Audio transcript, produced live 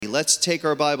let's take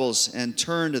our Bibles and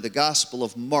turn to the Gospel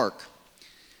of Mark.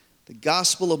 The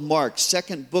Gospel of Mark,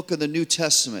 second book of the New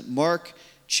Testament, Mark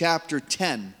chapter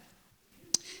 10.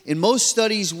 In most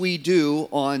studies we do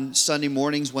on Sunday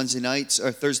mornings, Wednesday nights,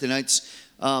 or Thursday nights,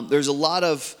 there's a lot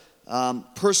of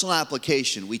personal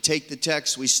application. We take the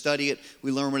text, we study it,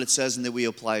 we learn what it says, and then we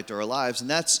apply it to our lives. And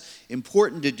that's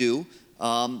important to do.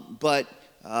 But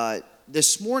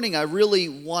this morning, I really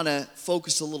want to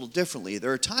focus a little differently.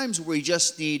 There are times where we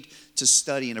just need to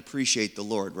study and appreciate the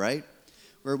Lord, right?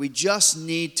 Where we just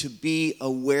need to be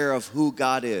aware of who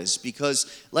God is.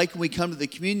 Because like when we come to the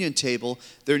communion table,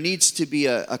 there needs to be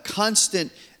a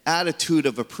constant attitude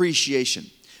of appreciation.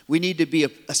 We need to be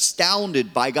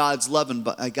astounded by God's love and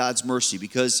by God's mercy,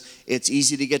 because it's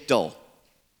easy to get dull.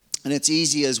 And it's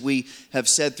easy, as we have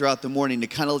said throughout the morning, to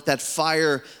kind of let that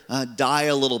fire die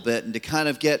a little bit and to kind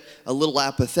of get a little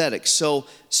apathetic. So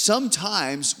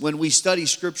sometimes when we study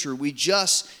Scripture, we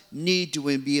just need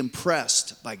to be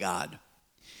impressed by God.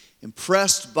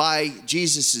 Impressed by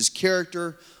Jesus'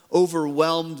 character,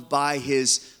 overwhelmed by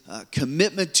his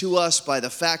commitment to us, by the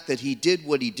fact that he did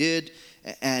what he did,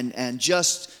 and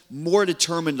just more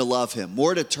determined to love him,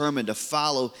 more determined to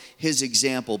follow his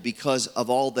example because of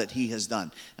all that he has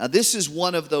done. Now, this is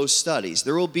one of those studies.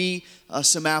 There will be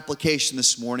some application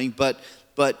this morning, but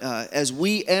as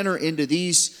we enter into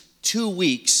these 2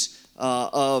 weeks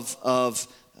of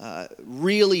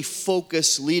really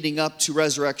focus leading up to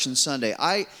Resurrection Sunday,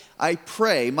 I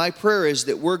pray, my prayer is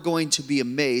that we're going to be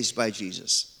amazed by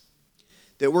Jesus.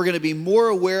 That we're going to be more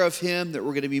aware of him, that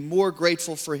we're going to be more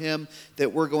grateful for him,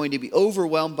 that we're going to be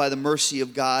overwhelmed by the mercy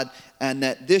of God, and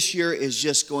that this year is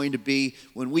just going to be,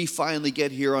 when we finally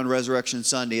get here on Resurrection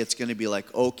Sunday, it's going to be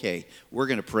like, okay, we're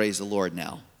going to praise the Lord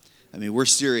now. I mean, we're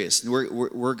serious.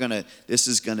 We're going to, this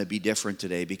is going to be different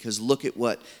today, because look at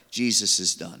what Jesus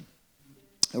has done.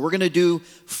 And we're going to do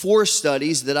 4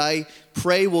 studies that I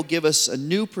pray will give us a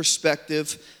new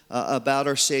perspective about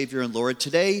our Savior and Lord.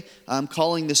 Today, I'm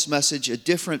calling this message A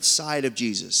Different Side of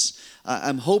Jesus.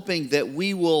 I'm hoping that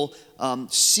we will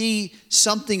see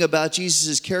something about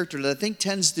Jesus' character that I think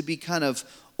tends to be kind of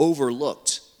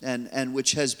overlooked and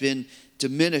which has been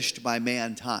diminished by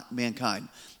mankind.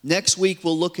 Next week,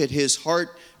 we'll look at his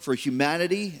heart for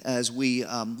humanity as we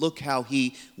look how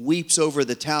he weeps over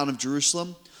the town of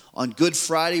Jerusalem. On Good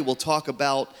Friday, we'll talk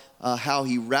about how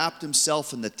he wrapped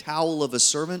himself in the towel of a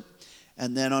servant.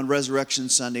 And then on Resurrection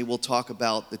Sunday, we'll talk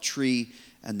about the tree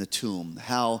and the tomb,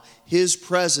 how his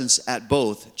presence at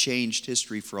both changed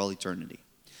history for all eternity.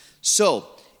 So,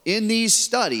 in these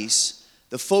studies,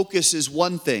 the focus is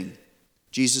one thing: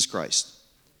 Jesus Christ.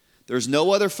 There's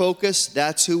no other focus.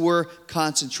 That's who we're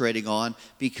concentrating on,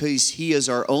 because he is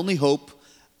our only hope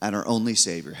and our only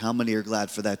Savior. How many are glad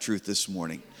for that truth this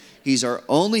morning? He's our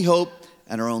only hope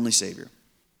and our only Savior.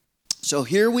 So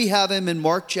here we have him in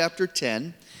Mark chapter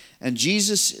 10. And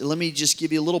Jesus, let me just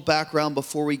give you a little background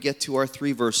before we get to our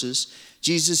 3 verses.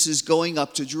 Jesus is going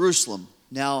up to Jerusalem.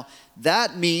 Now,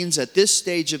 that means at this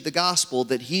stage of the gospel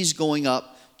that he's going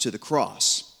up to the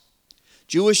cross.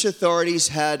 Jewish authorities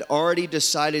had already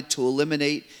decided to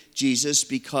eliminate Jesus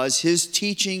because his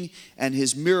teaching and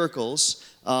his miracles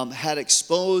had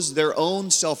exposed their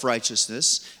own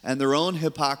self-righteousness and their own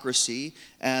hypocrisy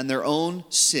and their own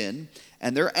sin.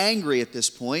 And they're angry at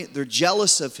this point. They're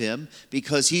jealous of him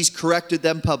because he's corrected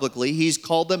them publicly. He's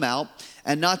called them out.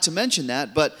 And not to mention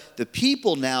that, but the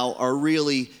people now are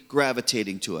really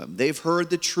gravitating to him. They've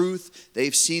heard the truth.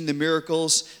 They've seen the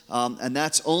miracles. And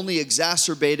that's only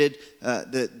exacerbated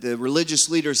the religious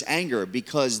leaders' anger,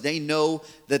 because they know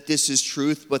that this is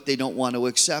truth, but they don't want to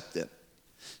accept it.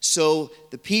 So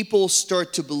the people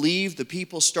start to believe, the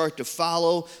people start to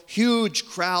follow. Huge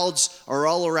crowds are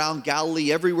all around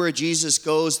Galilee. Everywhere Jesus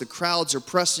goes, the crowds are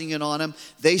pressing in on him.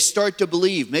 They start to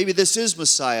believe, maybe this is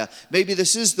Messiah. Maybe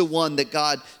this is the one that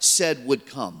God said would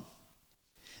come.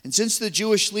 And since the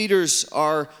Jewish leaders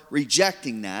are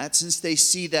rejecting that, since they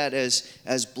see that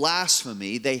as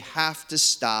blasphemy, they have to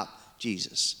stop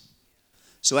Jesus.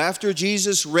 So after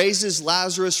Jesus raises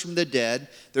Lazarus from the dead,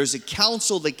 there's a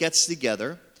council that gets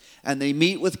together. And they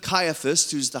meet with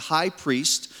Caiaphas, who's the high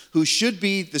priest, who should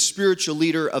be the spiritual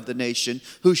leader of the nation,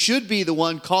 who should be the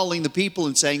one calling the people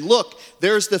and saying, look,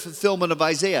 there's the fulfillment of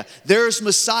Isaiah. There's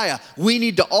Messiah. We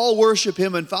need to all worship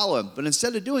him and follow him. But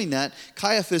instead of doing that,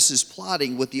 Caiaphas is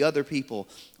plotting with the other people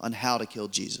on how to kill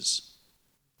Jesus.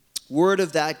 Word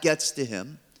of that gets to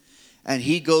him, and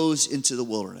he goes into the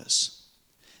wilderness.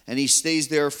 And he stays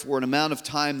there for an amount of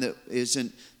time that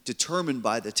isn't determined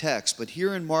by the text. But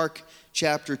here in Mark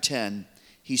chapter 10,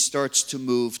 he starts to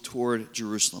move toward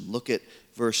Jerusalem. Look at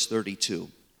verse 32.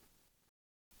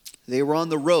 They were on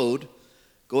the road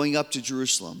going up to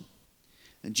Jerusalem.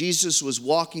 And Jesus was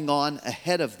walking on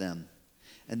ahead of them.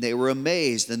 And they were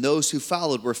amazed, and those who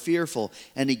followed were fearful.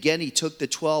 And again he took the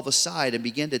 12 aside and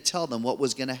began to tell them what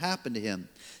was going to happen to him,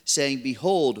 saying,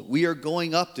 Behold, we are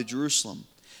going up to Jerusalem,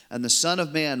 and the Son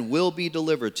of Man will be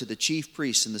delivered to the chief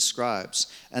priests and the scribes,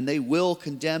 and they will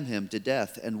condemn him to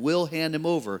death, and will hand him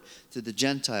over to the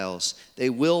Gentiles. They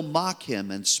will mock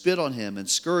him, and spit on him, and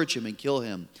scourge him, and kill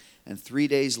him. And 3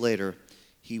 days later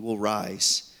he will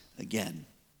rise again.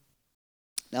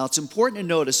 Now it's important to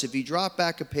notice, if you drop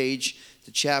back a page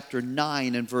to chapter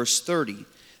 9 and verse 30,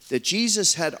 that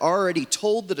Jesus had already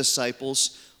told the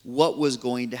disciples what was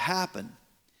going to happen.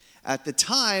 At the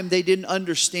time, they didn't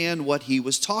understand what he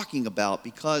was talking about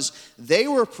because they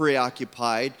were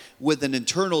preoccupied with an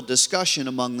internal discussion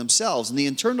among themselves. And the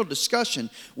internal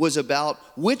discussion was about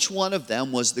which one of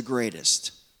them was the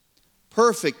greatest.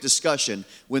 Perfect discussion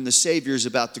when the Savior's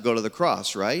about to go to the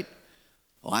cross, right?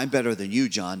 Oh, I'm better than you,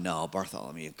 John. No,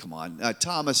 Bartholomew, come on.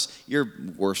 Thomas, you're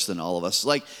worse than all of us.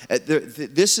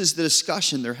 This is the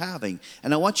discussion they're having.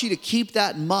 And I want you to keep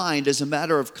that in mind as a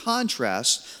matter of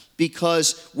contrast,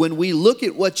 because when we look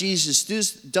at what Jesus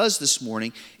does this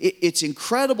morning, it's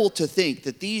incredible to think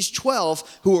that these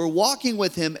 12 who are walking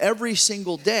with him every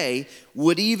single day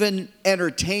would even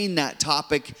entertain that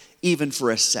topic even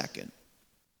for a second.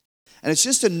 And it's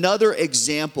just another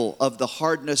example of the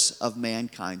hardness of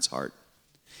mankind's heart.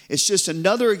 It's just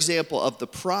another example of the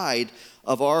pride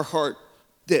of our heart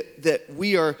that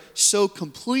we are so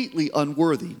completely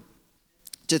unworthy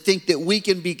to think that we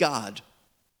can be God.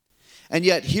 And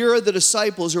yet here are the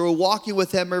disciples who are walking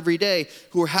with him every day,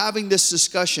 who are having this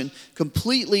discussion,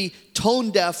 completely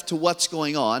tone deaf to what's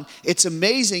going on. It's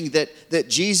amazing that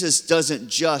Jesus doesn't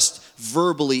just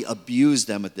verbally abuse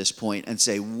them at this point and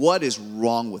say, what is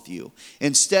wrong with you?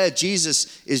 Instead,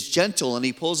 Jesus is gentle, and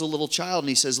he pulls a little child and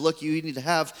he says, look, you need to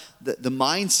have the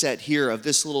mindset here of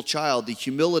this little child, the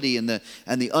humility and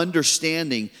the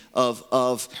understanding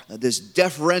of this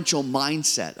deferential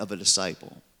mindset of a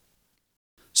disciple.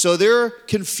 So they're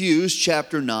confused,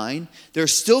 chapter 9. They're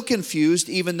still confused,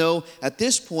 even though at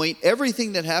this point,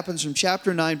 everything that happens from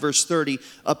chapter 9, verse 30,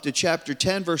 up to chapter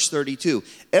 10, verse 32,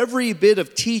 every bit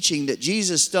of teaching that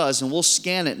Jesus does, and we'll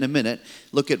scan it in a minute,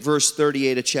 look at verse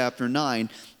 38 of chapter 9,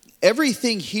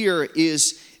 everything here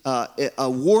is a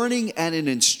warning and an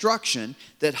instruction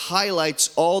that highlights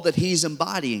all that he's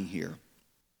embodying here.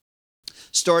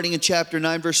 Starting in chapter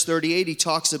 9, verse 38, he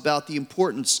talks about the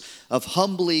importance of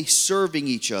humbly serving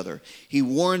each other. He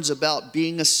warns about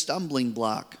being a stumbling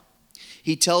block.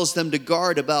 He tells them to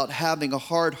guard about having a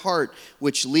hard heart,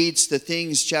 which leads to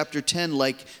things, chapter 10,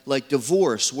 like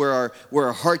divorce, where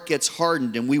our heart gets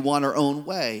hardened and we want our own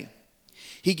way.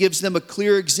 He gives them a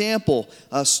clear example,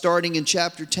 starting in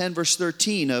chapter 10, verse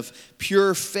 13, of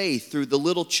pure faith through the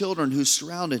little children who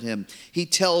surrounded him. He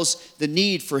tells the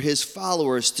need for his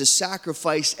followers to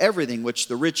sacrifice everything, which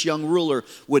the rich young ruler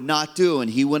would not do,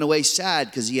 and he went away sad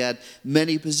because he had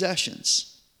many possessions.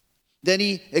 Then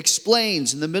he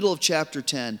explains in the middle of chapter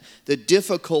 10 the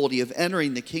difficulty of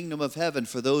entering the kingdom of heaven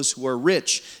for those who are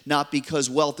rich, not because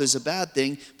wealth is a bad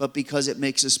thing, but because it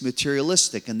makes us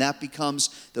materialistic. And that becomes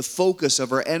the focus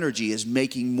of our energy, is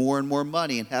making more and more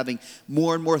money and having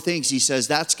more and more things. He says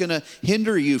that's going to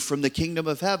hinder you from the kingdom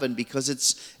of heaven because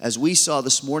it's, as we saw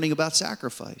this morning, about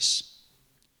sacrifice.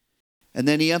 And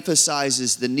then he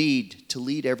emphasizes the need to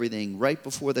lead everything right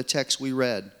before the text we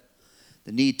read.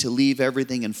 The need to leave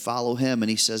everything and follow him. And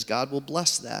he says God will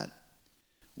bless that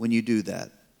when you do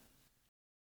that.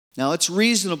 Now, it's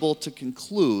reasonable to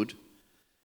conclude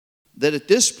that at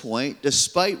this point,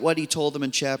 despite what he told them in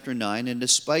chapter 9, and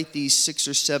despite these 6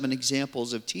 or 7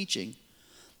 examples of teaching,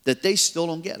 that they still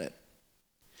don't get it.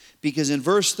 Because in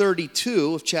verse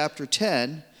 32 of chapter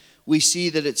 10, we see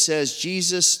that it says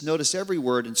Jesus, notice every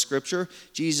word in Scripture,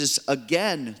 Jesus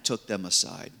again took them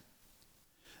aside.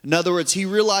 In other words, he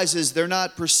realizes they're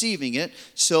not perceiving it,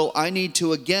 so I need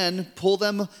to again pull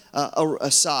them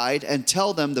aside and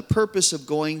tell them the purpose of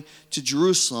going to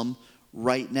Jerusalem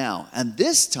right now. And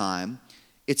this time,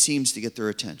 it seems to get their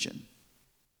attention.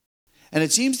 And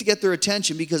it seems to get their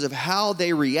attention because of how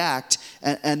they react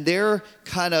and their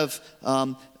kind of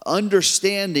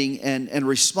understanding and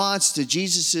response to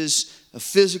Jesus'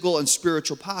 physical and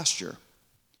spiritual posture.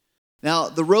 Now,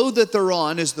 the road that they're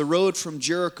on is the road from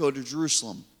Jericho to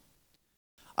Jerusalem.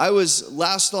 I was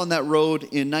last on that road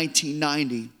in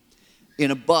 1990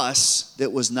 in a bus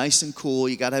that was nice and cool.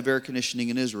 You got to have air conditioning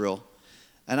in Israel.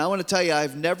 And I want to tell you,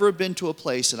 I've never been to a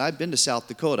place, and I've been to South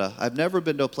Dakota, I've never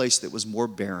been to a place that was more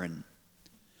barren,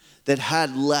 that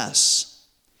had less.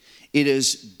 It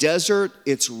is desert,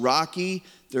 it's rocky,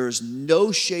 There's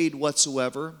no shade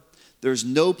whatsoever. There's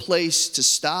no place to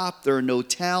stop. There are no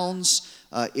towns.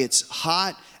 It's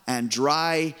hot and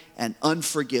dry and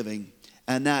unforgiving.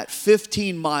 And that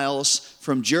 15 miles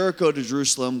from Jericho to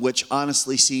Jerusalem, which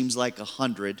honestly seems like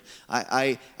 100.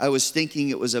 I was thinking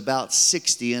it was about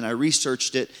 60, and I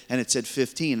researched it, and it said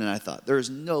 15. And I thought, there's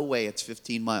no way it's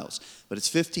 15 miles. But it's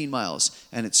 15 miles,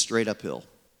 and it's straight uphill.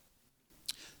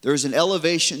 There's an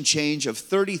elevation change of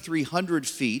 3,300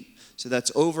 feet. So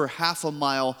that's over half a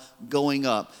mile going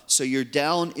up. So you're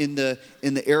down in the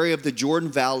area of the Jordan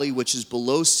Valley, which is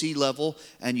below sea level,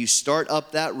 and you start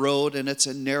up that road, and it's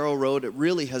a narrow road. It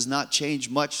really has not changed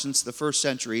much since the first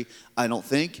century, I don't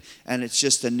think. And it's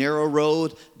just a narrow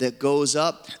road that goes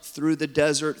up through the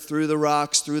desert, through the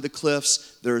rocks, through the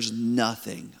cliffs. There's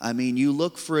nothing. I mean, you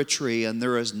look for a tree, and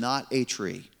there is not a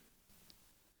tree.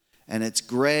 And it's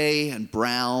gray and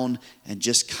brown and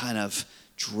just kind of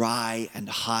dry and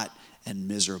hot and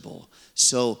miserable.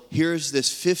 So here's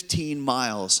this 15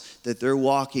 miles that they're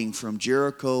walking from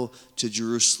Jericho to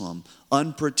Jerusalem,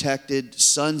 unprotected,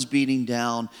 sun's beating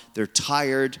down, they're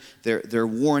tired, they're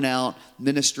worn out,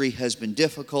 ministry has been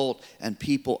difficult, and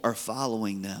people are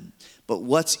following them. But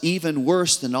what's even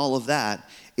worse than all of that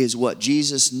is what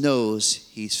Jesus knows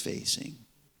he's facing.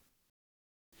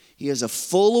 He has a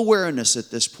full awareness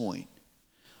at this point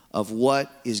of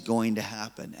what is going to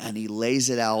happen, and he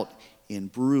lays it out in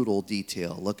brutal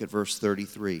detail. Look at verse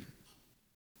 33.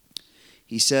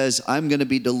 He says, I'm going to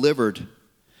be delivered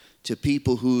to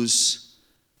people whose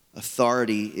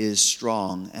authority is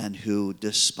strong and who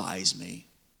despise me.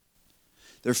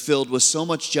 They're filled with so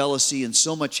much jealousy and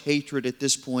so much hatred at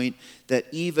this point that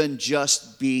even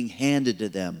just being handed to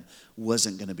them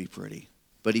wasn't going to be pretty.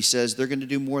 But he says they're going to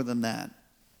do more than that.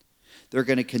 They're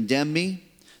going to condemn me.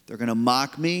 They're going to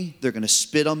mock me. They're going to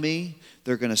spit on me.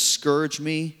 They're going to scourge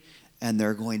me. And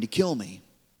they're going to kill me.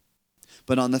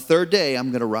 But on the third day, I'm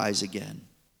going to rise again.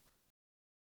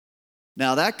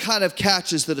 Now, that kind of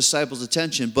catches the disciples'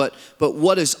 attention. But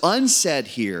what is unsaid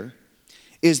here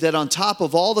is that on top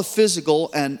of all the physical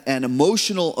and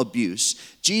emotional abuse,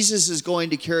 Jesus is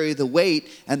going to carry the weight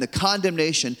and the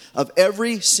condemnation of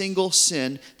every single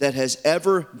sin that has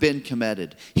ever been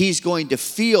committed. He's going to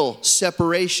feel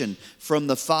separation from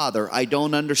the Father. I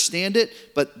don't understand it,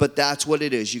 but that's what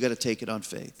it is. You got to take it on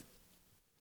faith.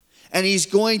 And he's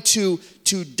going to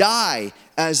die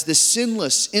as the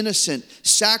sinless, innocent,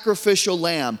 sacrificial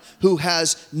lamb who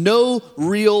has no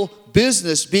real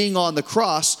business being on the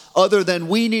cross other than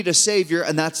we need a Savior,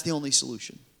 and that's the only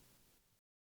solution.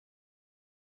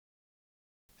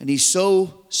 And he's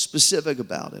so specific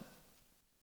about it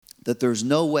that there's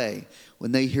no way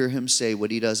when they hear him say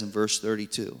what he does in verse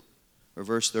 32, or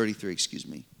verse 33, excuse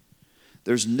me,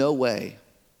 there's no way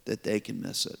that they can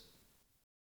miss it.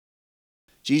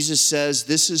 Jesus says,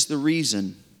 this is the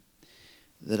reason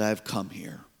that I've come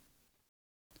here.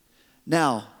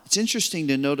 Now, it's interesting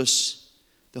to notice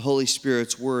the Holy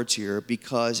Spirit's words here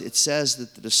because it says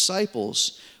that the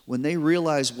disciples, when they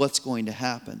realize what's going to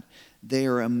happen, they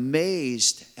are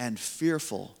amazed and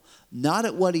fearful, not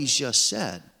at what he's just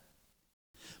said,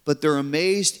 but they're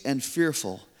amazed and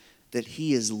fearful that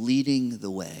he is leading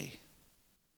the way,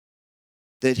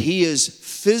 that he is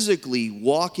physically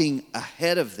walking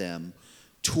ahead of them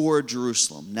toward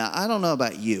Jerusalem. Now, I don't know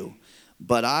about you,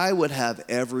 but I would have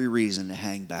every reason to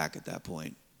hang back at that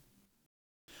point.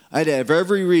 I'd have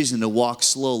every reason to walk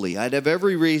slowly. I'd have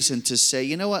every reason to say,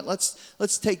 you know what,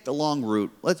 let's take the long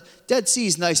route. Dead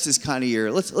Sea's nice this kind of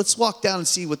year. Let's walk down and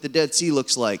see what the Dead Sea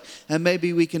looks like. And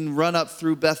maybe we can run up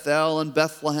through Bethel and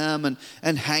Bethlehem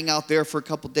and hang out there for a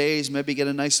couple days, maybe get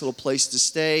a nice little place to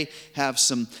stay, have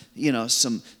some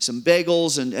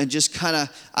bagels and just kind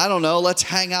of, I don't know, let's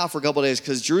hang out for a couple days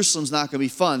because Jerusalem's not going to be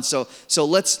fun. So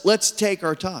let's take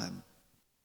our time.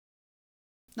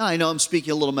 Now, I know I'm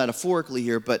speaking a little metaphorically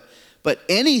here, but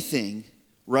anything,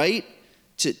 right,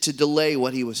 to delay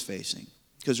what he was facing.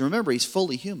 Because remember, he's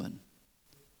fully human.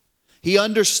 He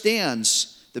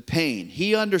understands the pain.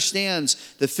 He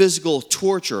understands the physical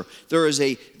torture. There's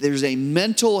a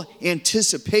mental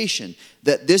anticipation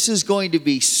that this is going to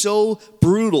be so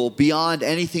brutal beyond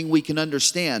anything we can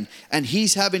understand. And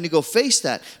he's having to go face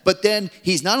that. But then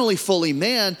he's not only fully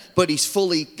man, but he's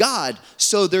fully God.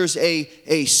 So there's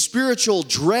a spiritual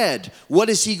dread. What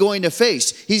is he going to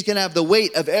face? He's going to have the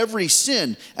weight of every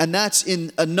sin. And that's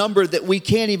in a number that we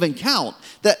can't even count.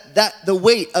 That the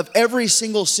weight of every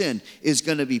single sin is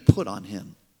going to be put on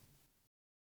him.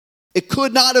 It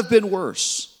could not have been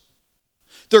worse.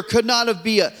 There could not have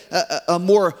been a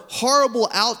more horrible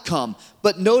outcome.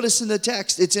 But notice in the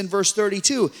text, it's in verse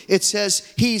 32. It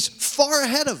says he's far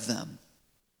ahead of them.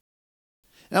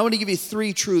 And I want to give you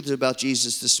 3 truths about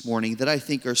Jesus this morning that I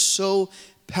think are so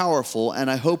powerful,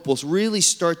 and I hope will really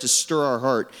start to stir our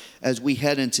heart as we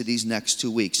head into these next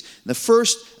 2 weeks. The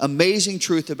first amazing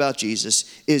truth about Jesus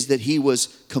is that he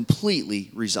was completely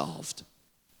resolved.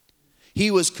 He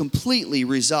was completely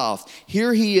resolved.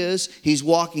 Here he is. He's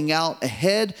walking out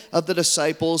ahead of the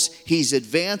disciples. He's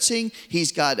advancing.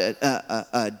 He's got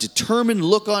a determined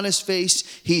look on his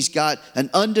face. He's got an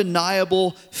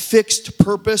undeniable fixed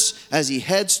purpose as he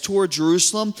heads toward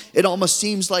Jerusalem. It almost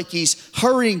seems like he's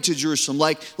hurrying to Jerusalem.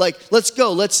 Like let's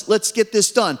go. Let's get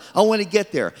this done. I want to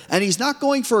get there. And he's not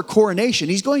going for a coronation.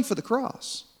 He's going for the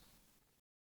cross.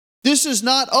 This is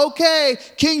not, okay,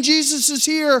 King Jesus is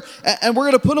here, and we're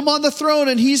going to put him on the throne,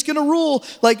 and he's going to rule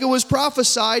like it was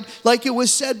prophesied, like it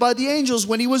was said by the angels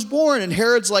when he was born. And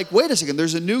Herod's like, wait a second,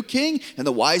 there's a new king? And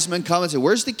the wise men come and say,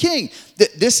 where's the king?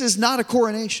 This is not a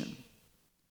coronation.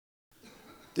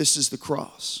 This is the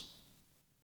cross.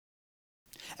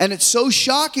 And it's so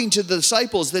shocking to the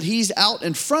disciples that he's out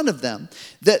in front of them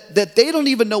that they don't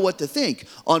even know what to think.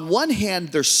 On one hand,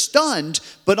 they're stunned,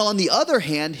 but on the other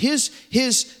hand, his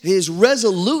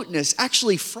resoluteness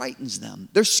actually frightens them.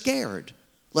 They're scared.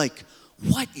 Like,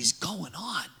 what is going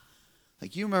on?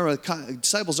 Like, you remember the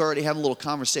disciples already having little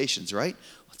conversations, right?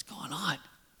 What's going on?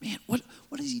 Man, what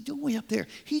is he doing way up there?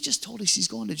 He just told us he's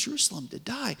going to Jerusalem to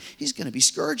die. He's going to be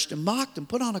scourged and mocked and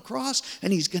put on a cross,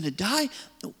 and he's going to die.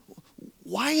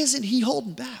 Why isn't he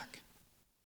holding back?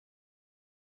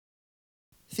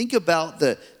 Think about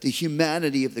the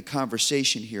humanity of the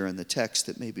conversation here in the text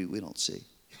that maybe we don't see.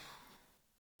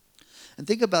 And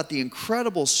think about the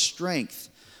incredible strength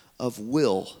of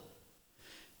will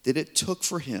that it took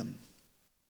for him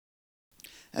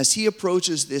as he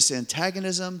approaches this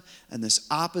antagonism and this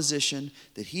opposition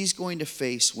that he's going to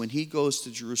face when he goes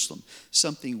to Jerusalem,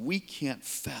 something we can't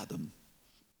fathom.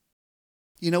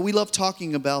 You know, we love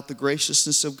talking about the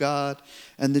graciousness of God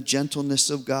and the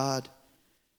gentleness of God.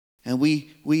 And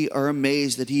we are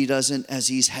amazed that he doesn't, as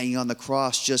he's hanging on the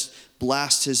cross, just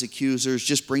blast his accusers,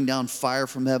 just bring down fire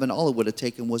from heaven. All it would have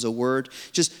taken was a word.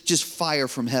 Just fire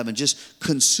from heaven. Just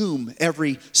consume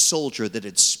every soldier that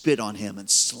had spit on him and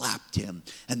slapped him.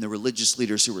 And the religious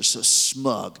leaders who were so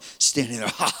smug, standing there,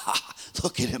 ha ha,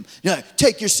 look at him. Yeah,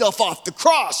 take yourself off the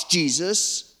cross,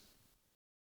 Jesus.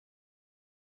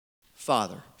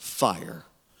 Father, fire,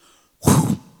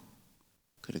 whew,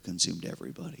 could have consumed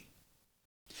everybody.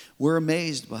 We're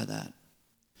amazed by that.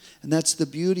 And that's the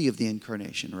beauty of the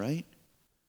incarnation, right?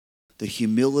 The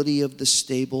humility of the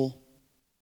stable,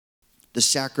 the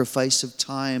sacrifice of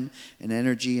time and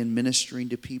energy in ministering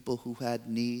to people who had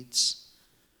needs.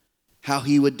 How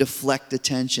he would deflect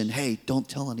attention. Hey, don't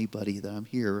tell anybody that I'm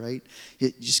here, right?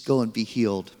 Just go and be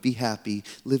healed. Be happy.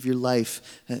 Live your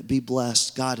life. Be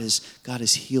blessed. God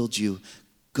has healed you.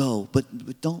 Go.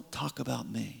 But don't talk about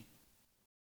me.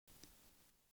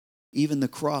 Even the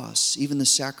cross, even the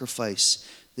sacrifice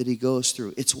that he goes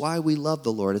through. It's why we love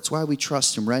the Lord. It's why we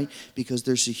trust him, right? Because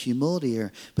there's a humility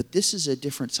here. But this is a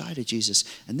different side of Jesus.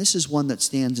 And this is one that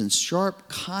stands in sharp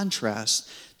contrast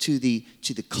to the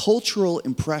cultural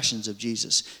impressions of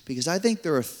Jesus. Because I think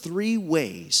there are 3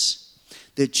 ways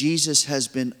that Jesus has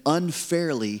been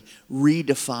unfairly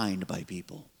redefined by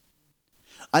people.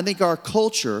 I think our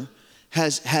culture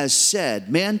has said,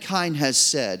 mankind has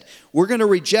said, we're going to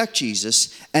reject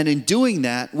Jesus, and in doing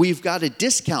that, we've got to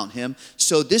discount him,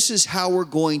 so this is how we're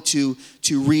going to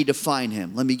redefine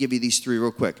him. Let me give you these 3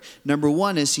 real quick. Number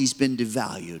 1 is he's been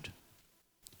devalued.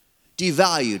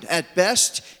 Devalued. At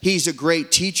best, he's a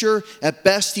great teacher. At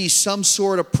best, he's some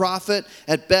sort of prophet.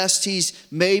 At best, he's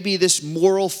maybe this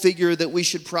moral figure that we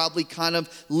should probably kind of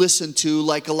listen to,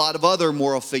 like a lot of other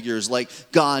moral figures like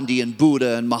Gandhi and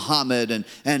Buddha and Muhammad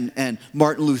and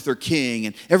Martin Luther King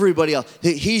and everybody else.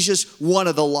 He's just one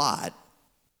of the lot.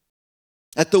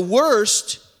 At the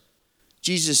worst,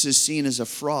 Jesus is seen as a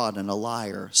fraud and a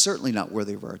liar. Certainly not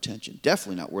worthy of our attention.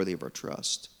 Definitely not worthy of our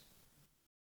trust.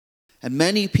 And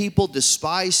many people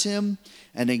despise him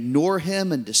and ignore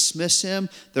him and dismiss him.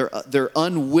 They're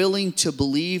unwilling to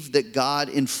believe that God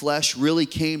in flesh really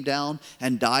came down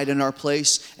and died in our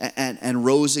place and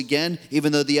rose again,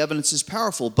 even though the evidence is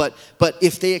powerful. But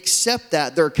if they accept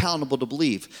that, they're accountable to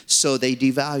believe. So they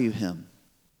devalue him.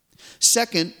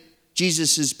 Second,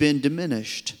 Jesus has been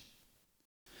diminished.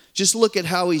 Just look at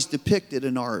how he's depicted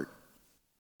in art.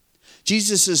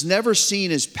 Jesus is never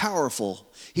seen as powerful.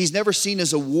 He's never seen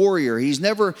as a warrior. He's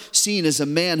never seen as a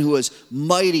man who is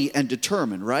mighty and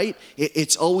determined, right?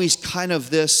 It's always kind of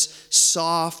this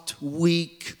soft,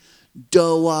 weak,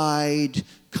 doe-eyed,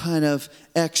 kind of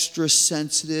extra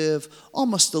sensitive,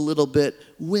 almost a little bit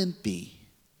wimpy.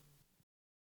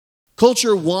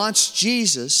 Culture wants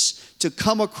Jesus to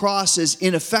come across as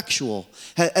ineffectual,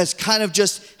 as kind of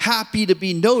just happy to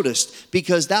be noticed,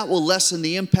 because that will lessen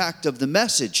the impact of the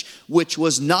message, which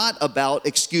was not about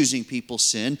excusing people's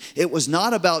sin. It was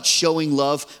not about showing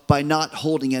love by not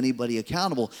holding anybody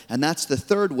accountable. And that's the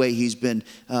third way he's been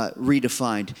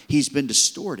redefined. He's been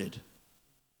distorted.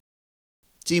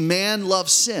 See, man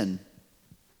loves sin.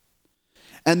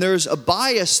 And there's a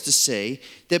bias to say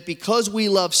that because we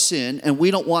love sin and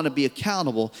we don't want to be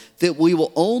accountable, that we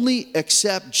will only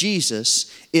accept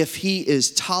Jesus if he is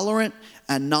tolerant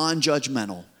and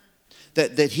non-judgmental.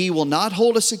 That he will not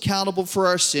hold us accountable for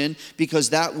our sin, because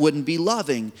that wouldn't be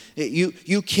loving.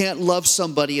 You can't love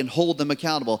somebody and hold them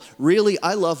accountable. Really,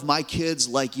 I love my kids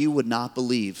like you would not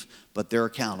believe, but they're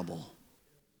accountable.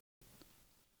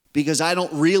 Because I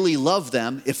don't really love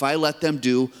them if I let them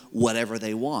do whatever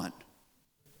they want.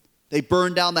 They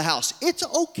burn down the house. It's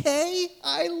okay.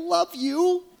 I love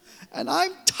you. And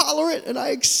I'm tolerant and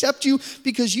I accept you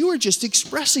because you are just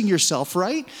expressing yourself,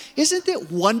 right? Isn't it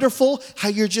wonderful how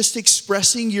you're just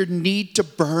expressing your need to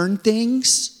burn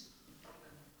things?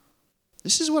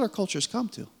 This is what our culture's come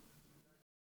to.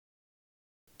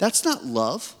 That's not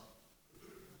love.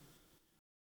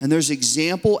 And there's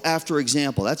example after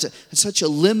example. That's such a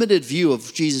limited view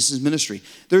of Jesus' ministry.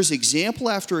 There's example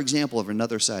after example of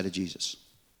another side of Jesus.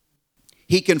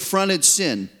 He confronted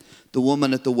sin, the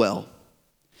woman at the well.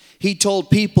 He told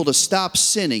people to stop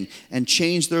sinning and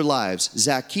change their lives,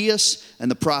 Zacchaeus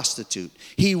and the prostitute.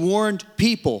 He warned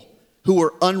people who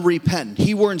were unrepentant.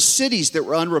 He warned cities that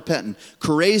were unrepentant,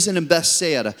 Chorazin and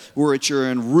Bethsaida, which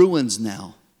are in ruins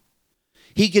now.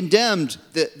 He condemned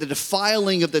the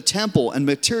defiling of the temple and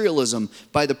materialism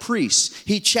by the priests.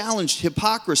 He challenged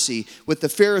hypocrisy with the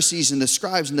Pharisees and the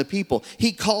scribes and the people.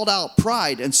 He called out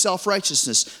pride and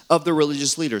self-righteousness of the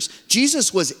religious leaders.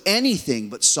 Jesus was anything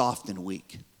but soft and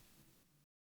weak,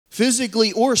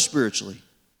 physically or spiritually.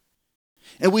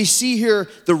 And we see here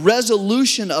the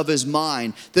resolution of his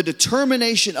mind, the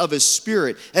determination of his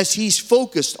spirit as he's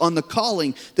focused on the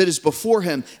calling that is before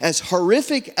him, as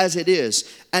horrific as it is.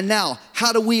 And now,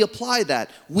 how do we apply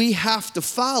that? We have to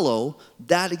follow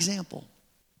that example.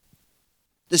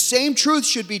 The same truth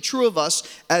should be true of us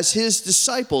as his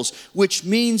disciples, which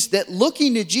means that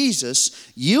looking to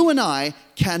Jesus, you and I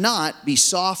cannot be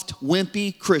soft,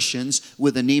 wimpy Christians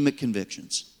with anemic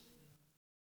convictions.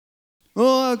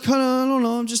 Oh, I don't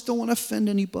know, I just don't want to offend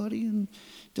anybody and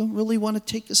don't really want to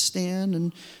take a stand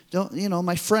and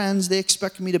my friends, they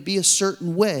expect me to be a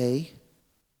certain way.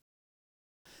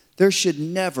 There should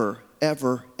never,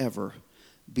 ever, ever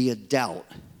be a doubt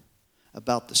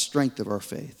about the strength of our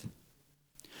faith.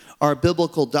 Our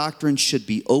biblical doctrine should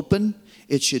be open.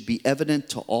 It should be evident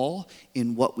to all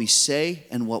in what we say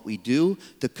and what we do.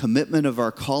 The commitment of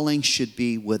our calling should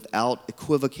be without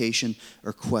equivocation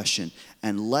or question.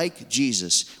 And like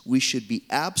Jesus, we should be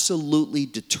absolutely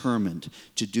determined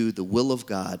to do the will of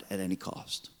God at any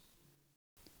cost.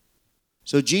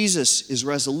 So Jesus is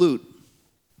resolute.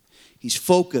 He's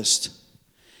focused.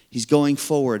 He's going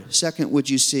forward. Second, would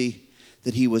you see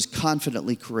that he was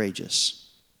confidently courageous?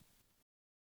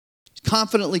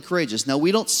 Confidently courageous. Now,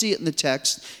 we don't see it in the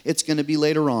text. It's going to be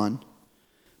later on.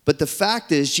 But the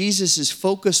fact is, Jesus is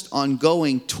focused on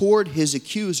going toward his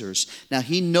accusers. Now,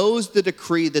 he knows the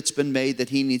decree that's been made that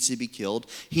he needs to be killed.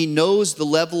 He knows the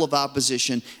level of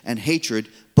opposition and hatred,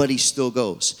 but he still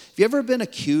goes. Have you ever been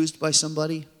accused by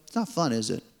somebody? It's not fun, is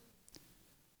it?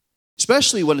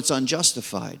 Especially when it's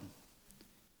unjustified.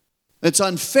 It's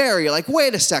unfair. You're like,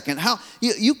 wait a second. How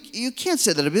you can't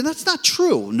say that. I mean, that's not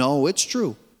true. No, it's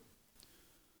true.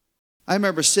 I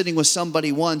remember sitting with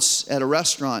somebody once at a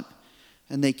restaurant,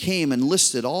 and they came and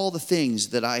listed all the things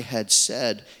that I had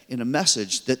said in a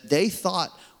message that they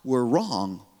thought were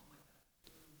wrong.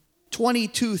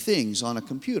 22 things on a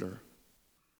computer.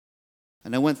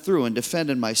 And I went through and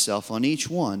defended myself on each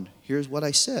one. Here's what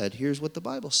I said. Here's what the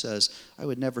Bible says. I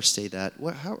would never say that.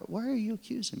 Why are you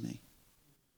accusing me?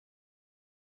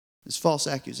 It's false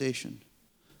accusation.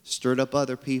 Stirred up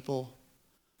other people,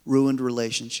 ruined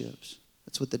relationships.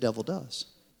 That's what the devil does.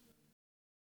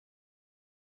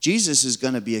 Jesus is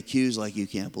going to be accused like you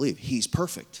can't believe. He's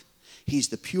perfect. He's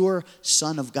the pure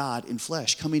Son of God in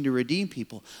flesh, coming to redeem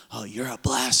people. Oh, you're a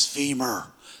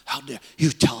blasphemer. How dare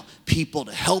you tell people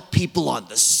to help people on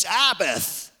the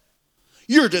Sabbath?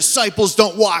 Your disciples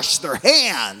don't wash their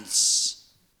hands.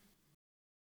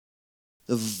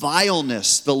 the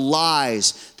vileness, the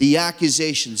lies, the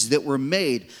accusations that were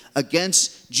made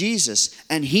against Jesus.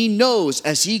 And he knows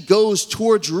as he goes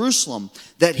toward Jerusalem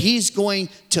that he's going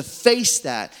to face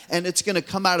that. And it's going to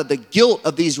come out of the guilt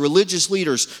of these religious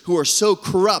leaders who are so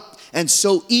corrupt and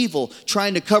so evil,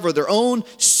 trying to cover their own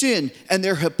sin and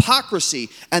their hypocrisy.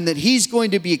 And that he's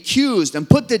going to be accused and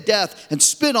put to death and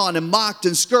spit on and mocked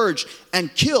and scourged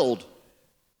and killed.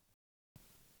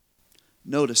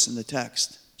 Notice in the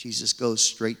text, Jesus goes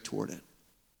straight toward it.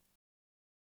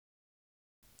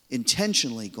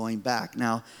 Intentionally going back.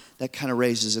 Now, that kind of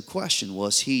raises a question.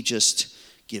 Was he just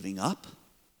giving up?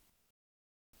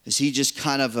 Is he just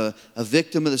kind of a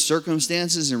victim of the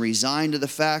circumstances and resigned to the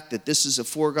fact that this is a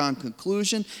foregone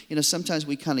conclusion? You know, sometimes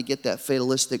we kind of get that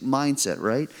fatalistic mindset,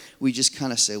 right? We just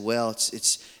kind of say, well,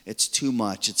 it's too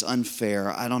much. It's unfair.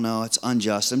 I don't know. It's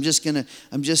unjust. I'm just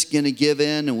gonna give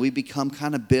in, and we become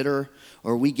kind of bitter,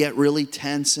 or we get really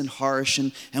tense and harsh,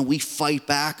 and we fight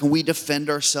back and we defend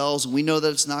ourselves, and we know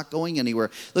that it's not going anywhere.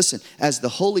 Listen, as the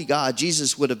holy God,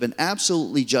 Jesus would have been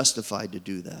absolutely justified to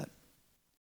do that.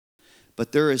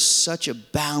 But there is such a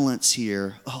balance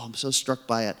here. Oh, I'm so struck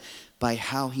by it, by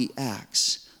how he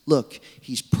acts. Look,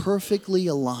 he's perfectly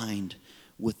aligned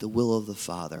with the will of the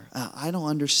Father. I don't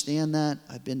understand that.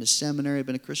 I've been to seminary. I've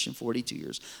been a Christian 42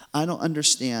 years. I don't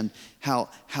understand how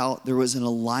there was an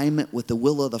alignment with the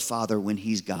will of the Father when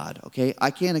he's God, okay?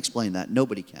 I can't explain that.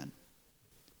 Nobody can.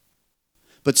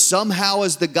 But somehow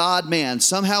as the God-man,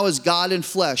 somehow as God in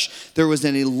flesh, there was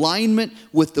an alignment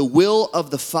with the will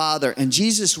of the Father. And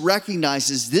Jesus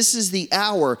recognizes this is the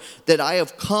hour that I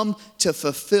have come to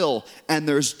fulfill. And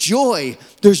there's joy.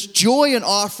 There's joy in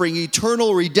offering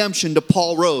eternal redemption to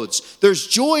Paul Rhodes. There's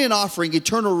joy in offering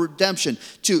eternal redemption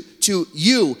to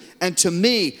you and to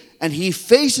me. And he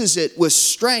faces it with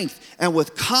strength and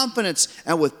with confidence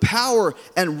and with power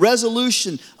and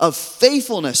resolution of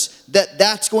faithfulness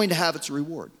that's going to have its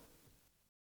reward.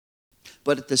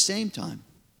 But at the same time,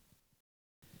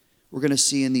 we're going to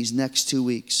see in these next 2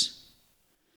 weeks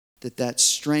that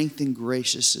strength and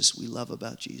graciousness we love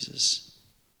about Jesus.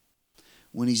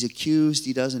 When he's accused,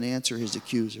 he doesn't answer his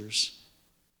accusers.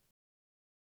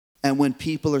 And when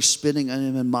people are spitting on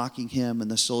him and mocking him and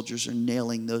the soldiers are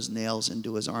nailing those nails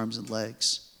into his arms and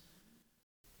legs,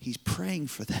 he's praying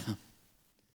for them,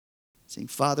 saying,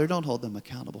 Father, don't hold them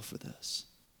accountable for this.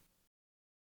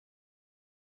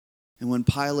 And when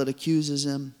Pilate accuses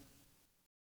him,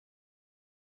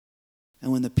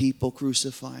 and when the people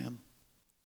crucify him,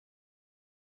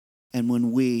 and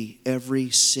when we,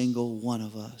 every single one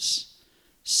of us,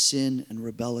 sin and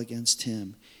rebel against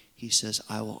him, he says,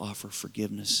 I will offer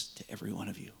forgiveness to every one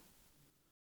of you.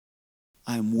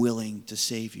 I'm willing to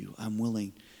save you. I'm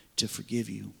willing to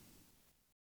forgive you.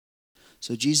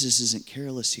 So Jesus isn't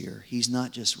careless here. He's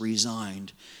not just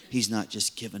resigned. He's not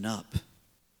just given up.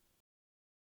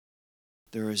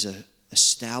 There is an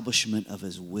establishment of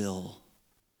his will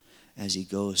as he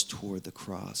goes toward the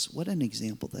cross. What an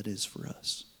example that is for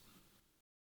us.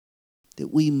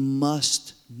 That we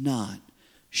must not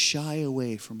shy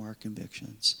away from our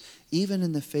convictions, even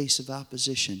in the face of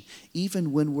opposition,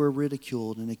 even when we're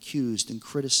ridiculed and accused and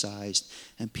criticized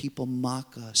and people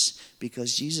mock us,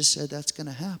 because Jesus said that's going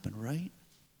to happen, right?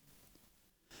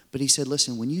 But he said,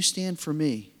 listen, when you stand for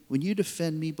me, when you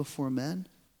defend me before men,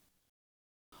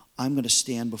 I'm going to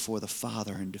stand before the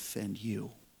Father and defend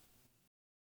you.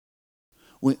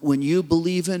 When you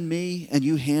believe in me and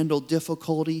you handle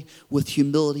difficulty with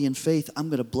humility and faith, I'm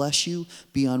going to bless you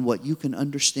beyond what you can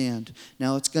understand.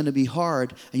 Now, it's going to be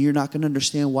hard, and you're not going to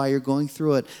understand why you're going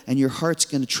through it, and your heart's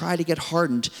going to try to get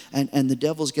hardened, and the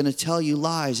devil's going to tell you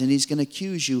lies, and he's going to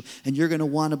accuse you, and you're going to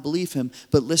want to believe him.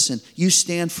 But listen, you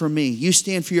stand for me. You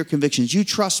stand for your convictions. You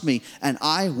trust me, and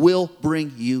I will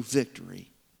bring you victory.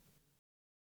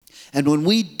 And when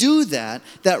we do that,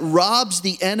 that robs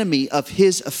the enemy of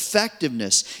his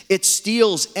effectiveness. It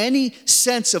steals any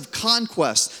sense of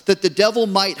conquest that the devil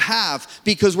might have,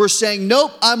 because we're saying,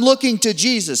 nope, I'm looking to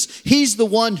Jesus. He's the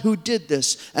one who did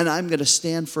this, and I'm going to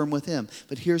stand firm with him.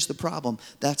 But here's the problem.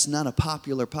 That's not a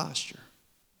popular posture.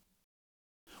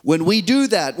 When we do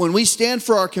that, when we stand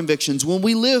for our convictions, when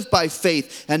we live by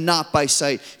faith and not by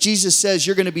sight, Jesus says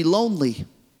you're going to be lonely.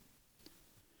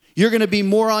 You're going to be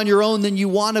more on your own than you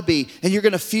want to be. And you're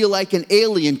going to feel like an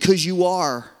alien, because you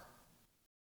are.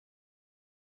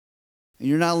 And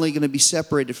you're not only going to be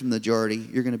separated from the majority,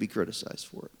 you're going to be criticized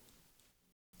for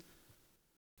it.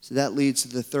 So that leads to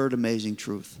the third amazing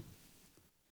truth.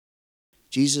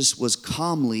 Jesus was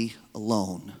calmly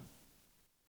alone.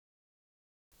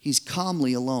 He's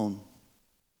calmly alone.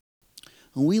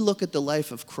 When we look at the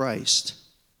life of Christ,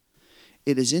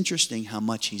 it is interesting how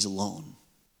much he's alone.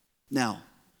 Now,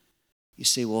 you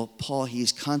say, well, Paul,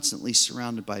 he's constantly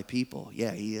surrounded by people.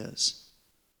 Yeah, he is.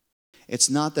 It's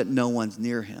not that no one's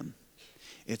near him.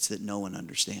 It's that no one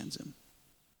understands him.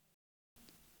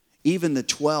 Even the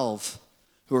 12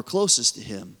 who are closest to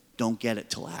him don't get it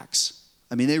till Acts.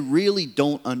 I mean, they really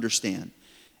don't understand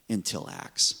until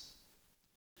Acts.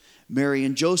 Mary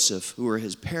and Joseph, who were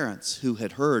his parents, who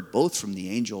had heard both from the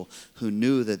angel, who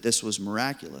knew that this was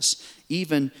miraculous,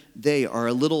 even they are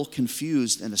a little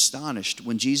confused and astonished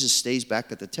when Jesus stays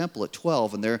back at the temple at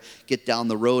 12 and they get down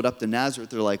the road up to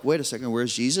Nazareth. They're like, wait a second,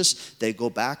 where's Jesus? They go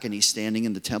back and he's standing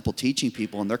in the temple teaching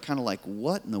people, and they're kind of like,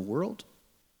 what in the world?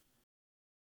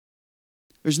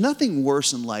 There's nothing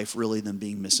worse in life really than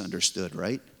being misunderstood,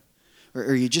 right?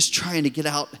 Or you're just trying to get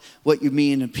out what you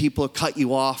mean, and people cut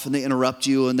you off and they interrupt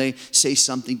you and they say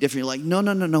something different. You're like,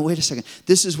 no, wait a second.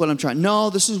 This is what I'm trying. No,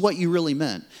 this is what you really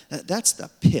meant. That's the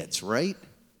pits, right?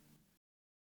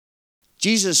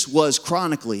 Jesus was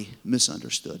chronically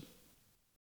misunderstood.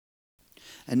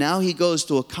 And now he goes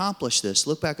to accomplish this.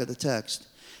 Look back at the text.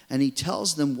 And he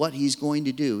tells them what he's going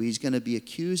to do. He's going to be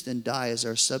accused and die as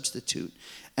our substitute.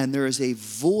 And there is a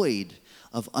void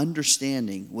of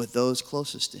understanding with those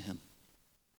closest to him.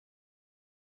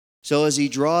 So as he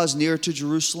draws near to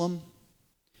Jerusalem,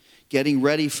 getting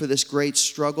ready for this great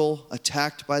struggle,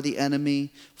 attacked by the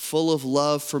enemy, full of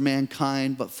love for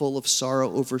mankind, but full of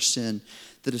sorrow over sin,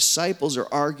 the disciples are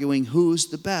arguing who's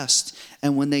the best.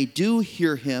 And when they do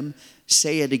hear him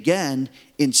say it again,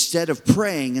 instead of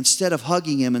praying, instead of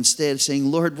hugging him, instead of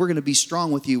saying, Lord, we're going to be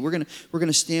strong with you. We're going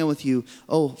to stand with you.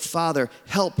 Oh, Father,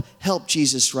 help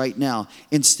Jesus right now.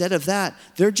 Instead of that,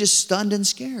 they're just stunned and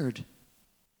scared.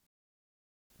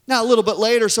 Now, a little bit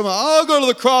later, someone, I'll go to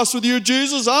the cross with you,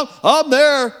 Jesus. I'm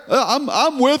there.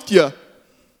 I'm with you.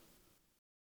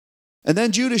 And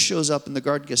then Judas shows up in the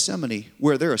Garden of Gethsemane,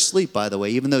 where they're asleep, by the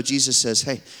way, even though Jesus says,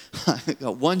 hey, I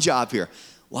got one job here.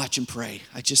 Watch and pray.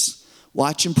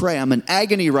 Watch and pray. I'm in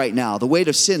agony right now. The weight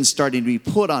of sin's starting to be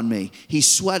put on me. He's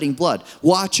sweating blood.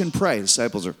 Watch and pray. The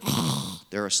disciples are,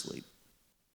 they're asleep.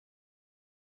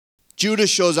 Judas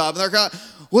shows up, and they're going,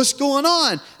 what's going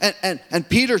on? And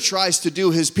Peter tries to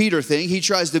do his Peter thing. He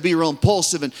tries to be real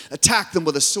impulsive and attack them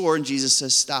with a sword. And Jesus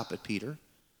says, stop it, Peter.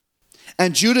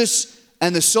 And Judas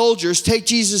and the soldiers take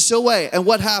Jesus away. And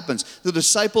what happens? The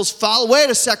disciples follow. Wait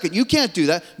a second, you can't do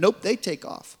that. Nope, they take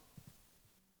off.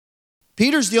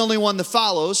 Peter's the only one that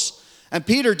follows. And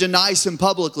Peter denies him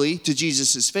publicly to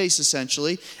Jesus' face,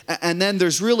 essentially. And then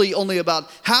there's really only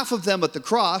about half of them at the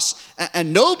cross.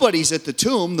 And nobody's at the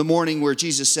tomb the morning where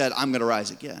Jesus said, I'm going to rise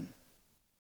again.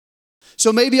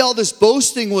 So maybe all this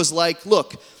boasting was like,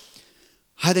 look,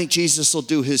 I think Jesus will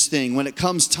do his thing. When it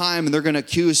comes time and they're going to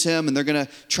accuse him and they're going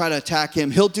to try to attack him,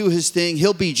 he'll do his thing.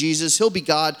 He'll be Jesus. He'll be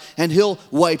God. And he'll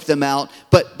wipe them out.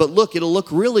 But look, it'll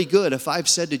look really good if I've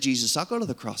said to Jesus, I'll go to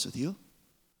the cross with you.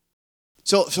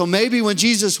 So maybe when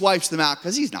Jesus wipes them out,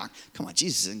 because he's not, come on,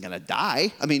 Jesus isn't going to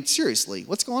die. I mean, seriously,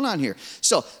 what's going on here?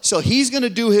 So he's going to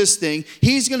do his thing.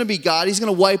 He's going to be God. He's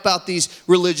going to wipe out these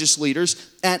religious leaders.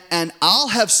 And I'll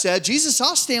have said, Jesus,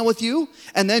 I'll stand with you.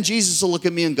 And then Jesus will look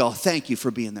at me and go, thank you for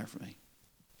being there for me.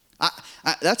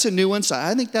 That's a new insight.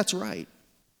 I think that's right.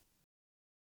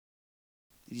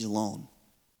 He's alone.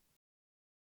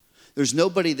 There's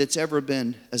nobody that's ever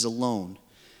been as alone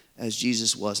as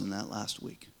Jesus was in that last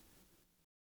week.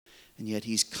 And yet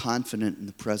he's confident in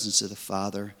the presence of the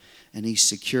Father, and he's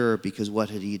secure because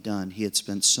what had he done? He had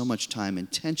spent so much time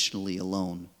intentionally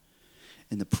alone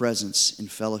in the presence and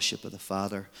fellowship of the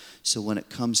Father. So when it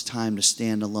comes time to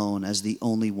stand alone as the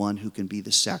only one who can be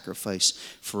the sacrifice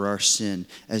for our sin,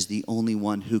 as the only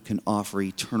one who can offer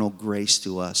eternal grace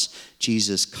to us,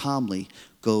 Jesus calmly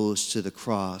goes to the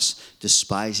cross,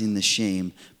 despising the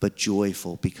shame, but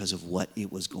joyful because of what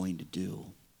it was going to do.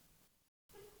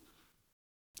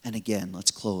 And again,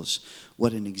 let's close.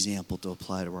 What an example to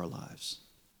apply to our lives.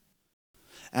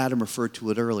 Adam referred to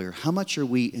it earlier. How much are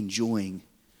we enjoying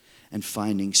and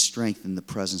finding strength in the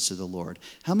presence of the Lord?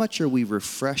 How much are we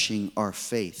refreshing our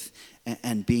faith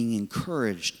and being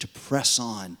encouraged to press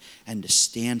on and to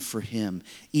stand for him,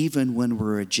 even when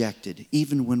we're rejected,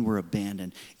 even when we're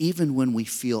abandoned, even when we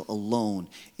feel alone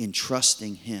in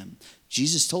trusting him?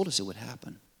 Jesus told us it would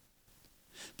happen.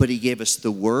 But he gave us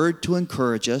the word to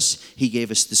encourage us. He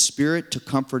gave us the Spirit to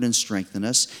comfort and strengthen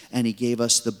us. And he gave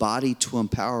us the body to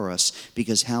empower us.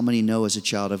 Because how many know as a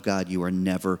child of God, you are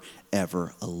never,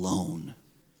 ever alone?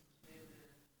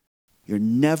 You're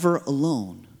never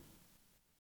alone.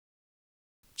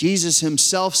 Jesus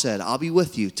himself said, I'll be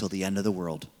with you till the end of the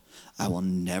world. I will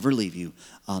never leave you.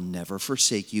 I'll never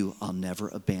forsake you. I'll never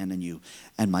abandon you.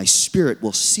 And my Spirit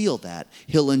will seal that.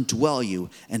 He'll indwell you,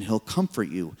 and He'll comfort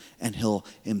you, and He'll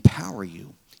empower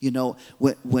you. You know,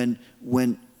 when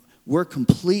we're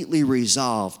completely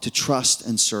resolved to trust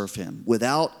and serve Him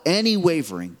without any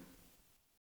wavering,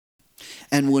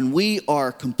 and when we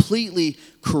are completely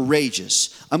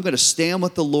courageous, I'm going to stand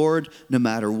with the Lord no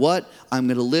matter what. I'm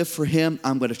going to live for Him.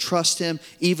 I'm going to trust Him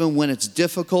even when it's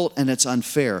difficult and it's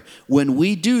unfair. When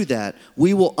we do that,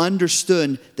 we will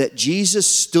understand that Jesus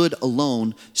stood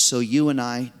alone so you and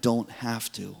I don't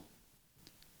have to.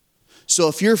 So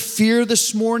if your fear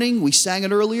this morning, we sang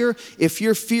it earlier, if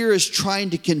your fear is trying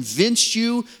to convince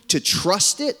you to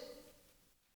trust it,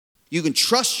 you can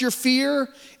trust your fear.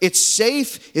 It's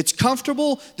safe. It's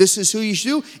comfortable. This is who you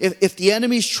should do. If the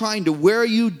enemy's trying to wear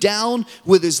you down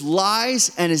with his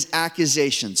lies and his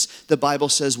accusations, the Bible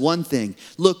says one thing.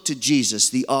 Look to Jesus,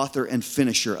 the author and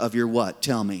finisher of your what?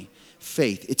 Tell me.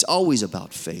 Faith. It's always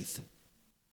about faith.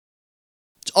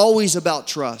 It's always about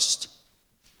trust.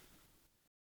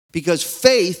 Because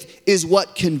faith is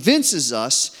what convinces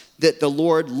us that the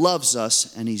Lord loves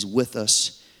us and He's with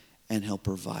us and He'll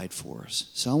provide for us.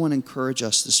 So I want to encourage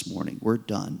us this morning. We're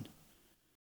done.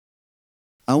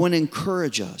 I want to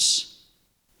encourage us.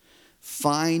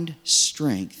 Find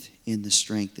strength in the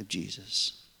strength of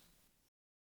Jesus.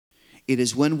 It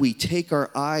is when we take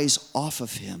our eyes off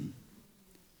of Him.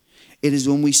 It is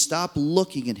when we stop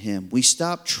looking at Him, we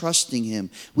stop trusting Him,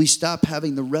 we stop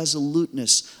having the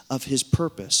resoluteness of His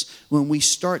purpose. When we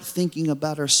start thinking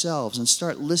about ourselves and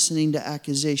start listening to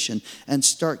accusation and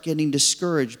start getting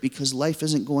discouraged because life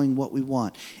isn't going what we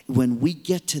want. When we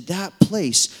get to that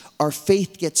place, our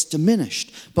faith gets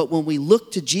diminished. But when we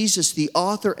look to Jesus, the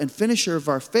author and finisher of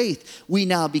our faith, we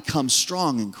now become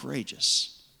strong and courageous.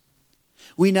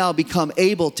 We now become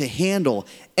able to handle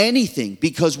anything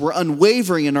because we're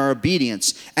unwavering in our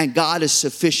obedience, and God is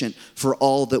sufficient for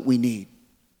all that we need.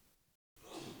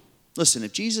 Listen,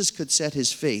 if Jesus could set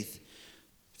His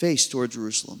face toward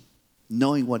Jerusalem,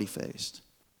 knowing what He faced,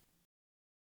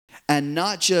 and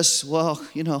not just, well,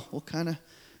 we'll kind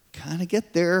of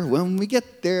get there when we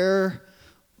get there.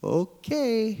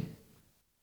 Okay.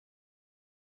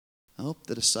 I hope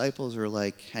the disciples are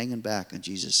like hanging back on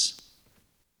Jesus.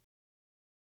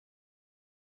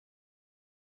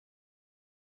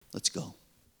 Let's go.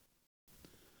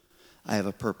 I have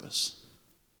a purpose.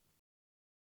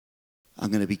 I'm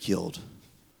going to be killed,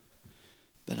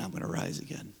 but I'm going to rise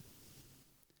again.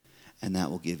 And that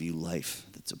will give you life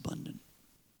that's abundant.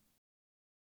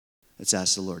 Let's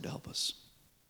ask the Lord to help us.